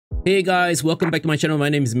Hey guys, welcome back to my channel. My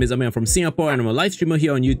name is Mizami. I'm from Singapore and I'm a live streamer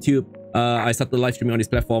here on YouTube. I started live streaming on this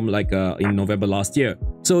platform in November last year.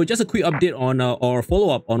 So just a quick update on or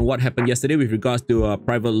follow-up on what happened yesterday with regards to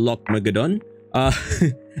private lock Megadon.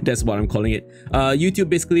 That's what I'm calling it. YouTube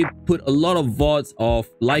basically put a lot of VODs of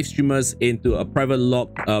live streamers into a private lock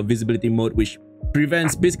visibility mode, which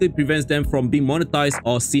basically prevents them from being monetized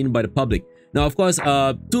or seen by the public. Now, of course,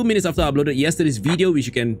 2 minutes after I uploaded yesterday's video, which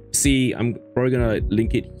you can see, I'm probably gonna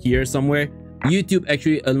link it here somewhere. YouTube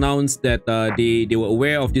actually announced that they were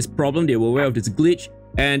aware of this problem, they were aware of this glitch,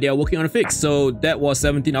 and they are working on a fix. So that was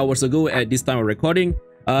 17 hours ago at this time of recording.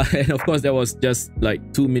 And of course, that was just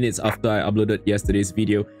like 2 minutes after I uploaded yesterday's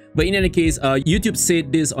video. But in any case, YouTube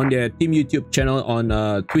said this on their TeamYouTube channel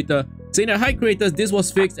on Twitter, saying that, "Hi creators, this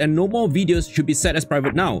was fixed and no more videos should be set as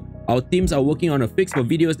private now. Our teams are working on a fix for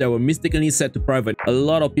videos that were mistakenly set to private." A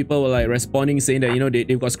lot of people were like responding, saying that, you know,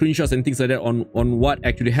 they've got screenshots and things like that on what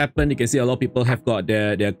actually happened. You can see a lot of people have got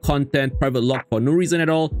their content private locked for no reason at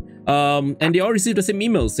all. And they all received the same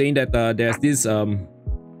email saying that there's this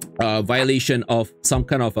violation of some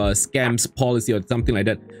kind of a scams policy or something like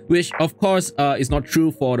that, which of course is not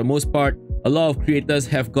true for the most part. A lot of creators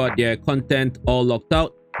have got their content all locked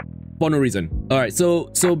out for no reason. All right, so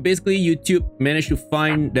basically YouTube managed to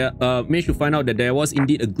find out that there was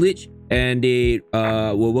indeed a glitch, and they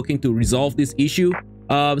were working to resolve this issue.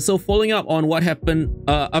 So following up on what happened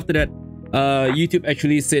after that, YouTube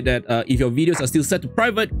actually said that if your videos are still set to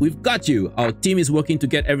private, we've got you. Our team is working to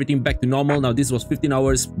get everything back to normal. Now, this was 15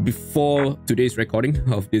 hours before today's recording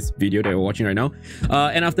of this video that we're watching right now.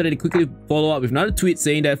 And after that, they quickly follow up with another tweet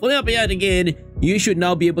saying that, following up yet again, you should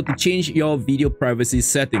now be able to change your video privacy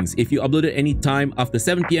settings. If you uploaded any time after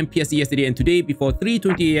 7 PM PST yesterday and today before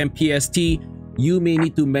 3:20 AM PST, you may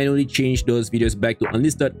need to manually change those videos back to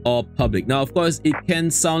unlisted or public. Now, of course, it can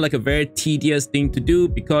sound like a very tedious thing to do,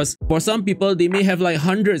 because for some people, they may have like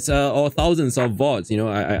hundreds or thousands of VODs, you know,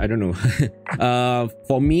 I don't know.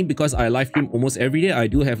 For me, because I live stream almost every day, I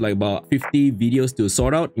do have like about 50 videos to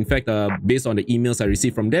sort out. In fact, based on the emails I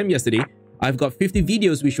received from them yesterday, I've got 50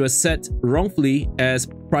 videos which were set wrongfully as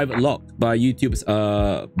private locked by YouTube's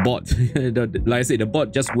bot. Like I said, the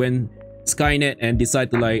bot just went Skynet and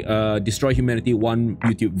decide to like destroy humanity one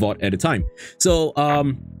YouTube VOD at a time. So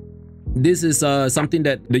this is something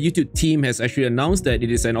that the YouTube team has actually announced, that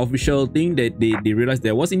it is an official thing, that they realized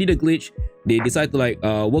there was indeed a glitch. They decided to like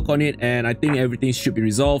work on it, and I think everything should be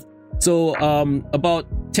resolved. So about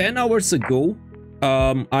 10 hours ago,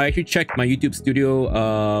 I actually checked my YouTube studio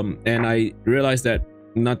and I realized that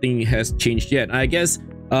nothing has changed yet. I guess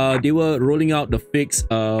they were rolling out the fix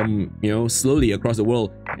you know, slowly across the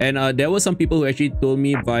world, and there were some people who actually told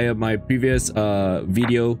me via my previous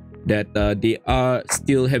video that they are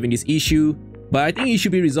still having this issue, but I think it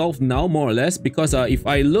should be resolved now, more or less, because if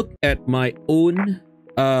I look at my own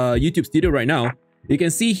YouTube studio right now, you can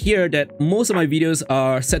see here that most of my videos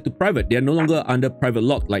are set to private. They are no longer under private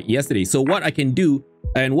lock like yesterday. So what I can do,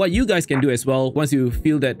 and what you guys can do as well, once you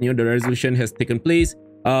feel that, you know, the resolution has taken place,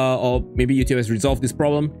 or maybe YouTube has resolved this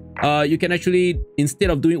problem, you can actually,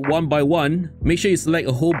 instead of doing it one by one, make sure you select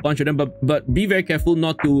a whole bunch of them, but be very careful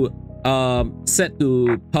not to set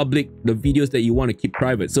to public the videos that you want to keep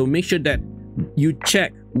private. So make sure that you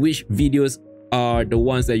check which videos are the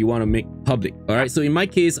ones that you want to make public. All right, so in my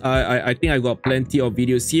case, I think I've got plenty of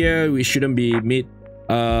videos here which shouldn't be made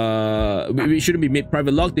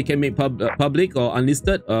private lock. They can make public or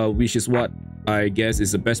unlisted, which is what I guess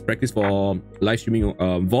is the best practice for live streaming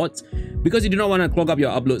VODs, because you do not want to clog up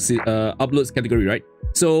your uploads category, right?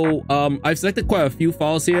 So I've selected quite a few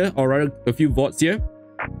files here, or rather a few VODs here.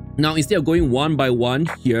 Now, instead of going one by one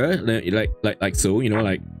here, like so, you know,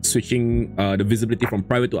 like switching the visibility from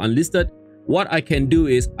private to unlisted, what I can do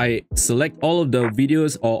is I select all of the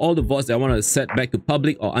videos or all the VODs that I want to set back to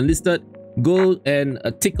public or unlisted, go and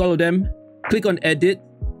tick all of them, click on edit,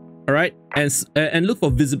 all right, and look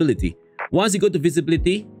for visibility. Once you go to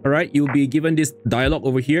visibility, all right, you'll be given this dialog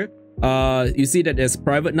over here. You see that there's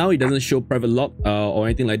private now. It doesn't show private lock or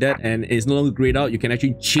anything like that, and it's no longer grayed out. You can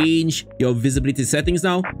actually change your visibility settings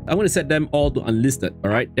now. I'm going to set them all to unlisted. All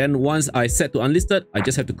right, then once I set to unlisted, I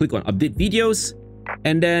just have to click on update videos,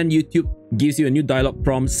 and then YouTube gives you a new dialog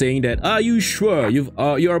prompt saying that, are you sure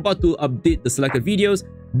you're about to update the selected videos?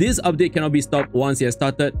 This update cannot be stopped once it has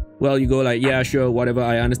started. Well, you go like, yeah, sure, whatever,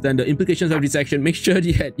 I understand the implications of this action. Make sure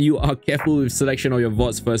that you are careful with selection of your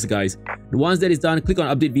VODs first, guys. Once that is done, click on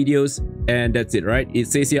update videos, and that's it, right? It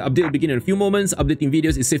says here, update will begin in a few moments. Updating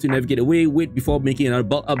videos is safe to navigate away. Wait before making another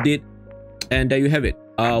bulk update. And there you have it.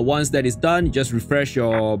 Once that is done, you just refresh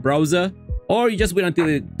your browser, or you just wait until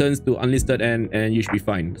it turns to unlisted, and you should be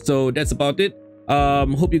fine. So that's about it.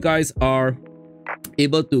 Hope you guys are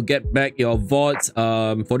able to get back your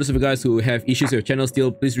VODs. For those of you guys who have issues with your channel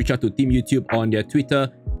still, please reach out to TeamYouTube on their Twitter.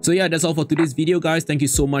 So yeah, that's all for today's video, guys. Thank you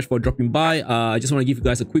so much for dropping by. I just want to give you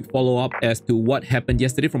guys a quick follow-up as to what happened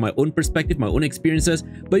yesterday from my own perspective, my own experiences.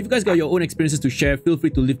 But if you guys got your own experiences to share, feel free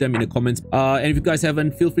to leave them in the comments. And if you guys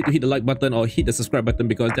haven't, feel free to hit the like button or hit the subscribe button,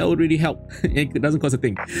 because that would really help. It doesn't cost a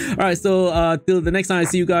thing. Alright, so till the next time I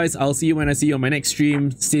see you guys, I'll see you when I see you on my next stream.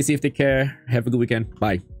 Stay safe, take care, have a good weekend.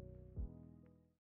 Bye.